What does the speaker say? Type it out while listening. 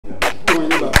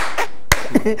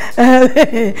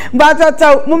But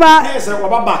mama Yes, I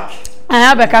was back. I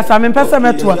have a cast. I'm in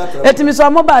Pessametua. Let me so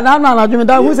mobile. Now, no, no,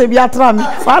 that who's a Biatram.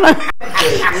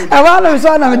 I want to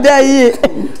show them there.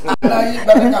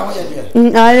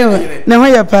 I know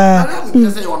your pa.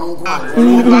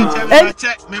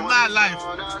 Check me my life.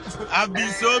 I've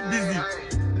been so busy.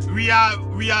 We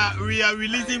are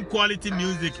releasing quality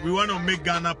music. We want to make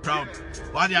Ghana proud.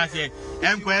 What do I say?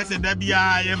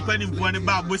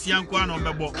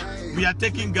 We are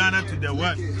taking Ghana to the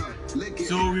world.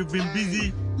 So we've been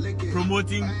busy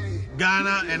promoting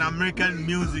Ghana and American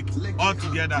music all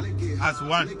together as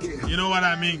one. You know what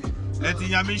I mean? We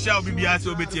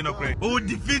will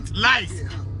defeat lies.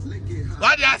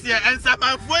 What do I say? And some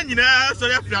phone, you know, so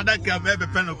you have to have a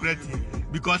penocracy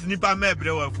because Nipa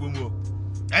Mebre were fumo.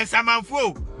 And some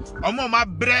phone, my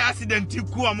bre accident you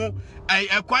kuamo, I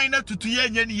acquire to 2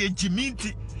 years, ye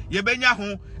Jiminti, ye benya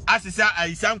home, as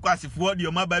I some quasi for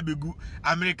your mobile begu,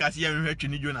 America's here in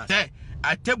Twene Jonas. Say,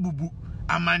 I tell bubu,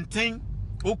 I maintain,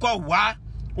 Oko wa,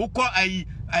 Oko I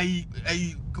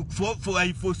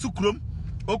for sukrum,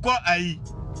 Oko I.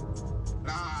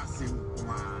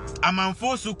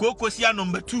 Amanfo Sukokosia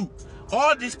number 2.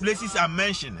 All these places are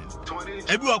mentioning.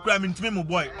 Everyone cry me my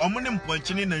boy. Omonim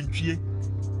ponchini and tree.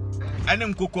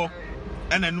 And Koko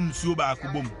and Suba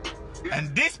Kubum.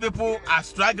 And these people are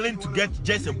struggling to get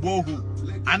just a borehole.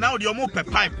 And now they're more per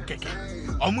pipe.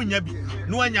 Omunyabi.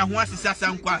 No one who has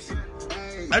some quas.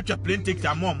 At your plane take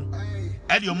your mom.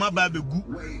 At your mother be good.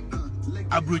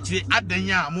 Abroche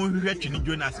adanya mo hwehwe Twene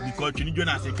Jonas because Twene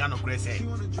Jonas e kan okrese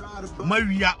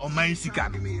Maria o man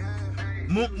sika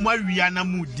mo Maria na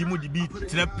mu di mo di bi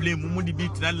tra play mo di bi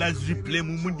tra luxury play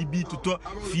mo di bi toto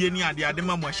fie ni ade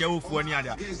ma mo hyewofo ni ade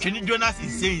Twene Jonas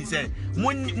is saying say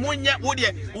mo nya wo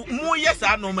de mo yes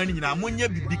a no man nyina mo nya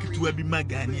bibi kitua bi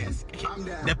Ghanaians.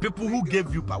 The people who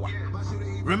gave you power.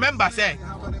 Remember say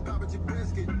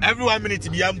every 1 minute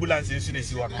the ambulance in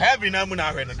Sunisi one. Heavy na mu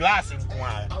na hwe no glass in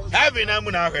kwa. Heavy na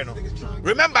mu na hwe no.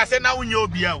 Remember say na unyo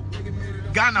bia o.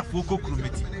 Ghana Foko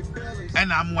Committee.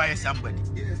 And I'm why somebody.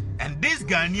 And these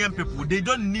Ghanaian people, they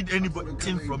don't need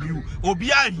anything from you.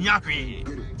 Obia nyahwe.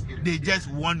 They just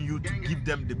want you to give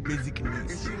them the basic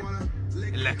needs.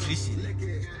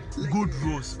 Electricity, good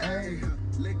roads,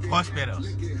 hospitals,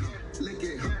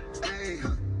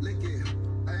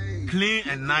 clean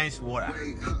and nice water.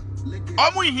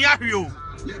 Omu hiahwe o.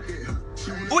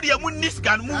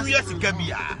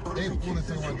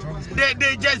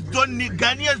 They just don't need,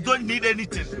 Ghanaians don't need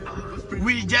anything.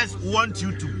 We just want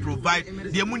you to provide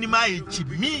the munima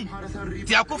me.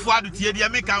 Tiakufu adu tie dia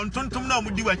make untuntum na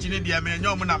omudi wachine dia me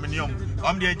nyom na me nyom.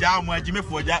 The jam Jimmy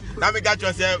for that. Now we got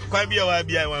yourself quite be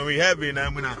when we have in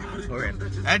Amuna.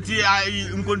 And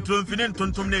I control finance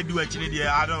tuntum ne do actually there.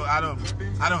 I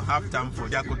don't have time for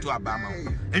that go to Abama.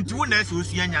 And two nurse who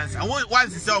see anyans. I want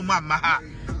once to sell my maha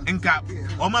and cap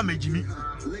or my Jimmy.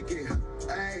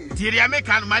 Tiria make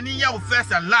money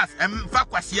first and last and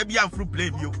Fakwasibia and fruit play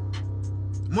view.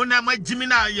 Mona my Jimmy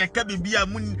now ye kabi bia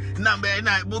mun number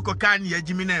na boko kan ye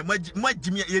Jimmy na my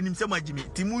Jimmy ye nim se my Jimmy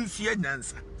Timun see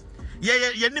nyansa.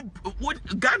 Yeah,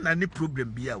 Ghana any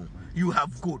problem be you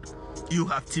have gold, you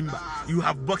have timber, you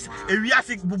have box. And we are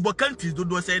saying but countries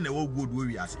don't say no good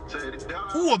we are saying.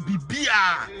 Who will be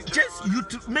just you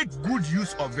to make good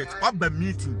use of it. Up the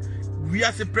meeting. We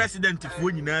as a president if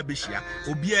when you know Bishia,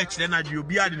 Obi energy,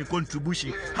 Obi had in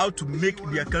contribution how to make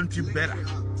their country better.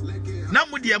 Now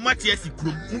with the Matias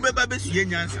Krum, Ubeba Bessie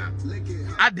Nyansa,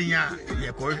 Adenya,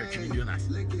 Twene Jonas.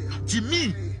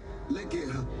 Jimmy.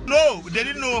 No, they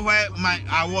didn't know where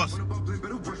I was.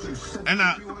 And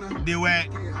they were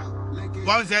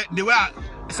they were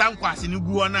some question in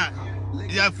Guana.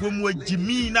 They are from where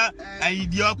Jimmy na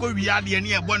Idioko we are the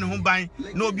near born home by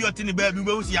no beauty baby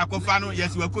will see Akofano.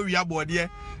 Yes, we are Korea board here.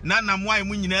 Nana Moy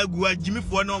Munina Gua Jimmy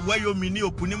for no where you mean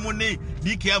Punimone,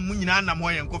 DK Munina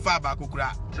Moy and Kofa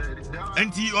Bakukra.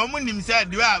 And he almost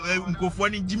said, you are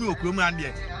Kofoni Jimmy Okuman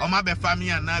there. Or my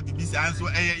family and now this answer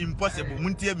impossible.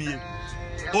 Muntia me.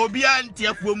 Obian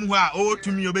Tiafumwa, oh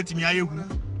to me, obey me.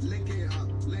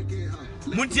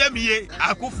 Muntia me,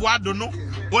 Akufwa dono.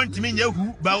 Want me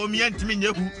who, Baomi and Timin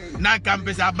Yahu, now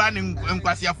campus are banning and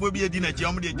Quasiaphobia dinner,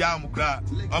 Jomdi Jamukra,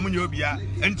 Omunobia,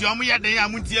 and Jomia de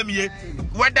Amuntia,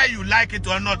 whether you like it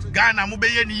or not, Ghana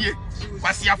Mubeyani,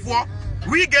 Quasiafo,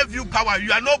 we gave you power,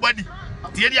 you are nobody.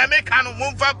 The American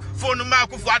move up for no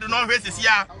mark of what no races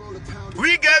here.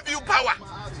 We gave you power.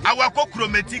 Our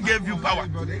Kokrometi gave you power.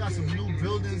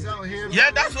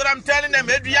 Yeah, that's what I'm telling them.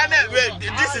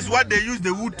 This is what they use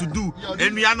the wood to do.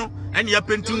 And you're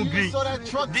painting green.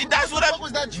 That's what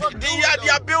they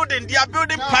are building. They are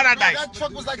building paradise. That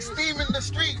truck was like steam in the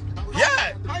street.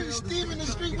 Yeah. The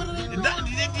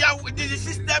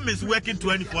system is working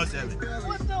 24/7.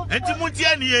 And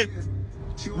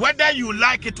whether you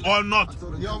like it or not.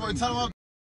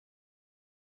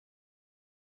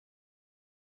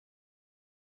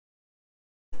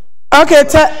 Okay,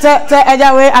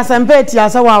 ejawe asempeti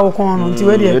asa wa okon no nti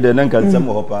we de. De nan kan sem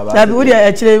ho pa ba. Da bi we de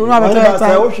akire no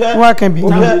abeta wa kan bi.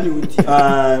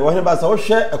 Wo ba sa wo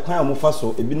hwe ekwan amofa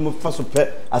so ebi no fa so pe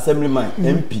assembly man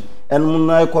MP enum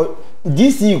na ko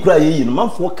DC kura yi no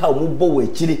manfo ka mo bo wa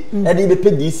akire e de be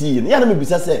pe DC yi no ya na me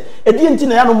bisa se e di enti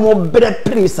na ya no mo bere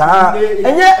pre sa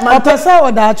enye man pesa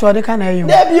o da acho de kan ayi.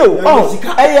 Da bi o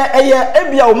eye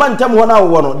ebia o man tam ho na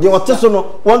wo no de o te so no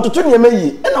won toto ne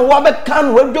mayi e na wo be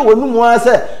kan wo dwo wonu mu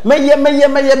ase meye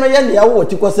ne ya wo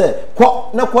ti ko se ko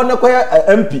ne ko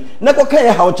MP ne ko kan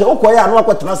ye hawche wo ko ya no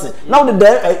akotena se na wo de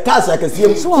cars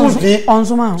akasiem fufi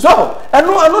onsoma so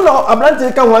enu no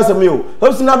ablante kan ho asem yo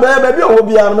Hopeson na be bi o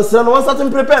bia no se no one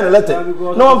certain prepare letter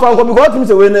no one fan ko because him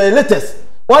say we na letters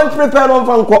one prepare no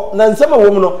fan ko na nsema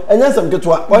wo mu no enye nsem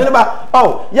ketwa wo ne ba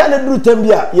ya na duru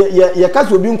tambia ye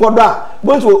kase obi nkodo a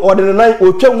bonso ordinary nan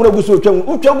otwa nwura gusu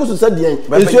otwa gusu sadien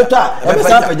esuo ta e be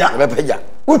sa peja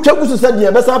utwa gusu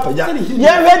sadien be sa peja ye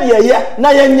hwe de ye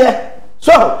na ye nye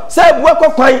so say buwa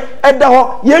kokwan eda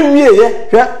ho ye nwie ye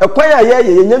hwe ekwan a ye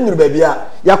nyamnuru ba bia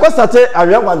yakosate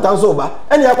awe kwantan so ba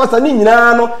ene yakosa ni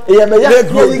nyina no ye be ye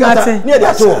gata ni e de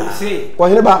ato ko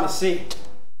hene ba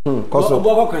koso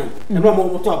bo kokwan e no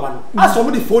mo to aba no aso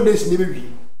mo di 4 days ni be wi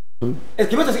e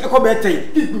kibeta se ko be tan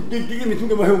mi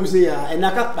tunga ma he say ya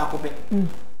enaka ba ko be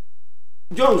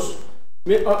Jones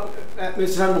me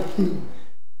srano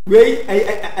we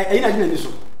ai na jina ni so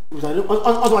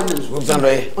ozo wajina ni so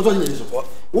ozo wajina ni so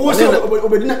wo se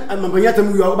obedina mambanyata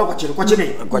mu yo ba kwachire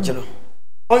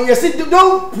on you see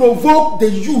don't provoke the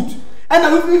youth and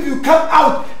if you come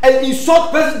out and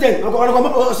insult president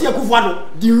see Akufo-Addo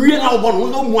the real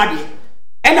album no mu ade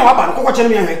and na wa ba ko kwachire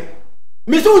me ahwe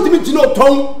me so ultimate tino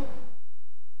ton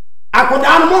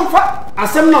akoda no monfa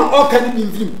asem na o kan ni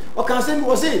film o kan asem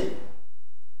wo say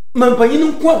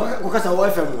mampanyin ko kasa wo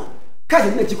FM no ka se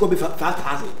na ti ko be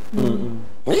 5,000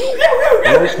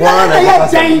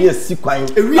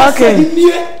 okay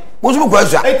mo so ko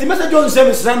azua e ti message on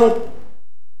service na no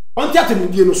on theater no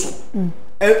die no so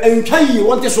entwa yi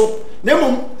won te so na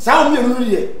mom sa o mi no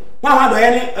ye wa do ye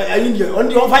ne ayi on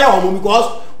the on fire on because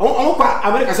on kwa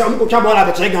America say on ko twa ball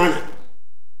RtvGhana.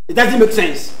 It doesn't make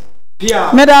sense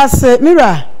pia me da say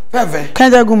mira feve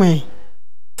kanja gume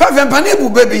feve mpane bu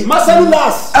baby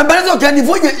masalulas ambere so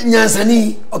kanifo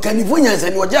nyansani o kanifo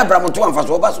nyansani o je abramoto amfa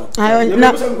so ba so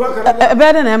na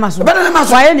bede na emaso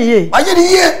waye ni ye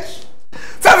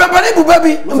feve mpane bu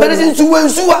baby ambere nsuwa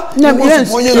na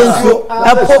yensu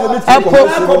apo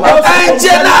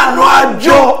anjena no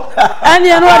ajo ani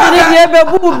no ade ye be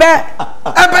bubu be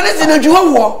ambere sin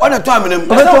adwo wo o na to amenem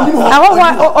wo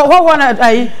na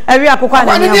ai ewi akokwa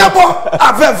na ni abo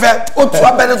afefe o to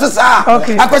abere so sa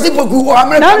akwasi poku o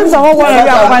amere na so wo ewi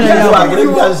akokwa na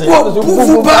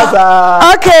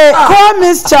okay call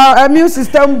Mr. Immune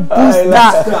System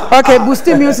booster okay boost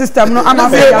immune system no ama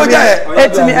fe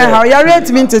etimi how you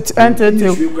rate me enter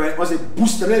was a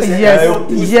booster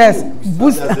yes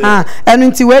boost and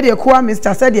nti we dey call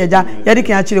Mr. said eja ye dey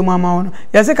kan akire mu ama wono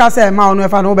ye se ka say ma wono e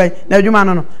fa no be na adwuma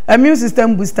no immune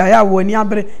system booster ya wo ni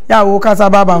abere ya wo kasa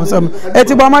baba nsam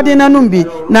eti bomade na numbi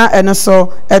na eno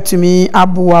so etumi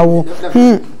aboa wo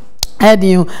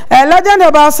Heading Legend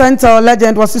about center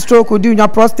legend was stroke due your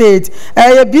prostate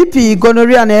BP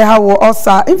gonorrhea and how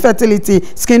ulcer infertility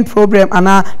skin problem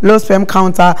and low sperm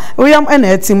counter William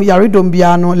and team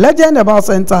Yaridombiano Legend about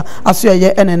center asu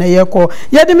ye ene ye ko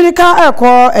ye Dominica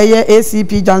ko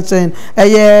ACP Junction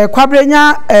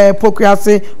Kwabrenya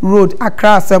Pokriase Road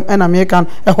Accra Sam and American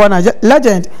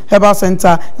Legend Herbal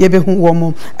Center ye be hu wo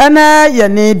mo ene ye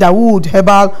ne Dawood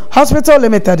Herbal Hospital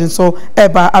Limited so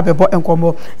eba abebo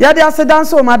enkomo ye Sedan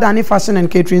so Dani Fashion and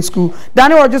Catering School.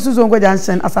 Dani was just Zongo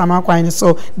Jansen as a man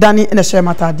so Dani in a share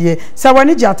matadie.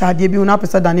 Sawani Jatadie be una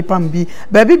pesa Dani Pambi.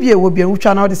 Baby will be a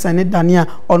channel the Senate Dania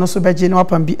or no subject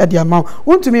up and be at the amount.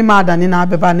 Want to me mad and in a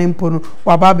beba name pono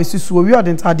or Baby Susu, we are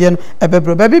the Tadian, a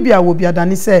bebro. Baby will be a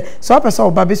Dani say, so I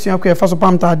saw Baby Suya for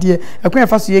Pam Tadie, a queen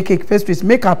for cake, pastries,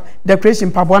 makeup,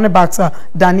 decoration, Pabuana Baxa,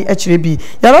 Dani HB.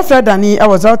 Yellow Fred Dani, I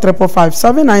was out 555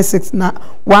 796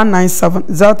 197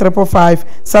 0555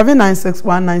 796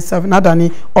 197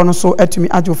 Adani ono so etumi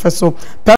ajo feso